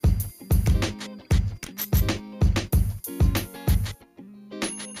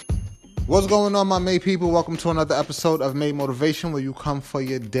What's going on, my Made people? Welcome to another episode of Made Motivation, where you come for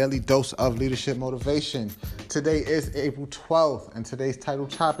your daily dose of leadership motivation. Today is April 12th, and today's title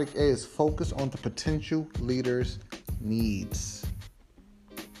topic is Focus on the Potential Leader's Needs.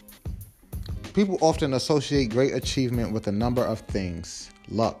 People often associate great achievement with a number of things: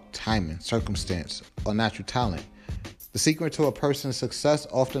 luck, timing, circumstance, or natural talent. The secret to a person's success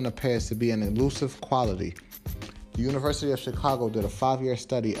often appears to be an elusive quality. The University of Chicago did a 5-year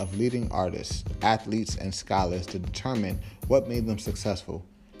study of leading artists, athletes, and scholars to determine what made them successful,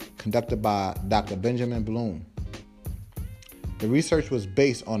 conducted by Dr. Benjamin Bloom. The research was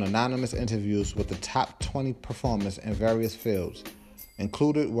based on anonymous interviews with the top 20 performers in various fields.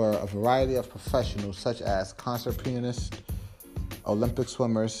 Included were a variety of professionals such as concert pianists, Olympic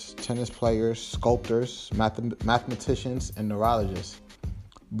swimmers, tennis players, sculptors, mathematicians, and neurologists.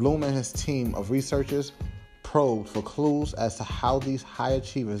 Bloom and his team of researchers probed for clues as to how these high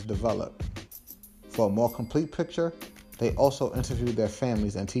achievers develop. For a more complete picture, they also interviewed their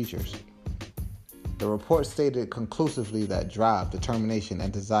families and teachers. The report stated conclusively that drive, determination,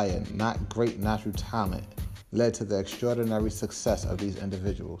 and desire, not great natural talent, led to the extraordinary success of these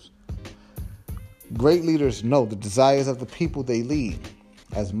individuals. Great leaders know the desires of the people they lead.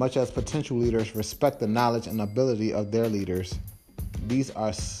 As much as potential leaders respect the knowledge and ability of their leaders, these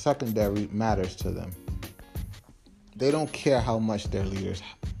are secondary matters to them. They don't care how much their leaders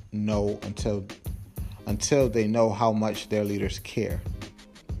know until they know how much their leaders care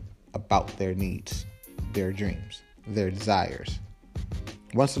about their needs, their dreams, their desires.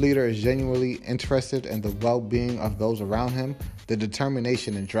 Once a leader is genuinely interested in the well-being of those around him, the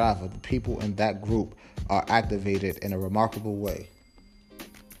determination and drive of the people in that group are activated in a remarkable way.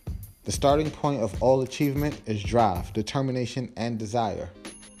 The starting point of all achievement is drive, determination, and desire.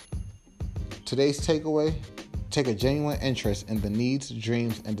 Today's takeaway: take a genuine interest in the needs,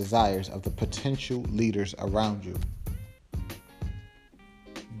 dreams, and desires of the potential leaders around you.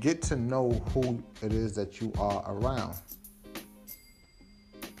 Get to know who it is that you are around.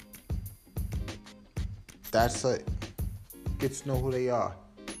 That's it. Get to know who they are.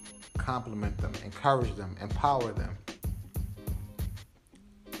 Compliment them, encourage them, empower them.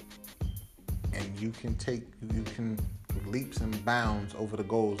 And you can leaps and bounds over the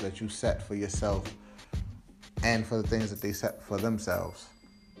goals that you set for yourself and for the things that they set for themselves.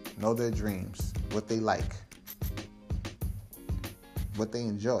 Know their dreams, what they like, what they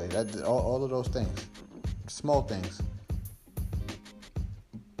enjoy. All of those things, small things,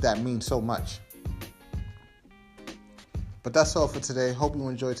 that mean so much. But that's all for today. Hope you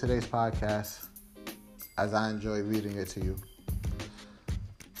enjoyed today's podcast, as I enjoy reading it to you.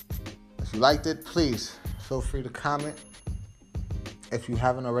 If you liked it, please feel free to comment. If you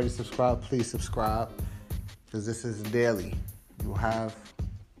haven't already subscribed, please subscribe, because this is daily. You'll have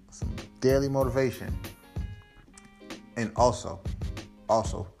some daily motivation. And also,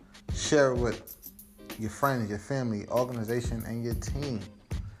 share it with your friends, your family, organization, and your team.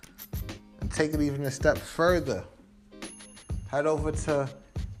 And take it even a step further. Head over to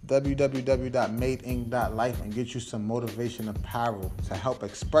www.madeinc.life and get you some motivation apparel to help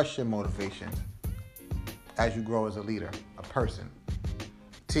express your motivation as you grow as a leader, a person,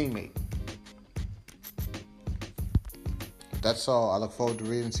 teammate. That's all. I look forward to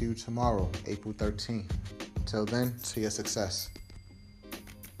reading to you tomorrow, April 13th. Till then, to your success.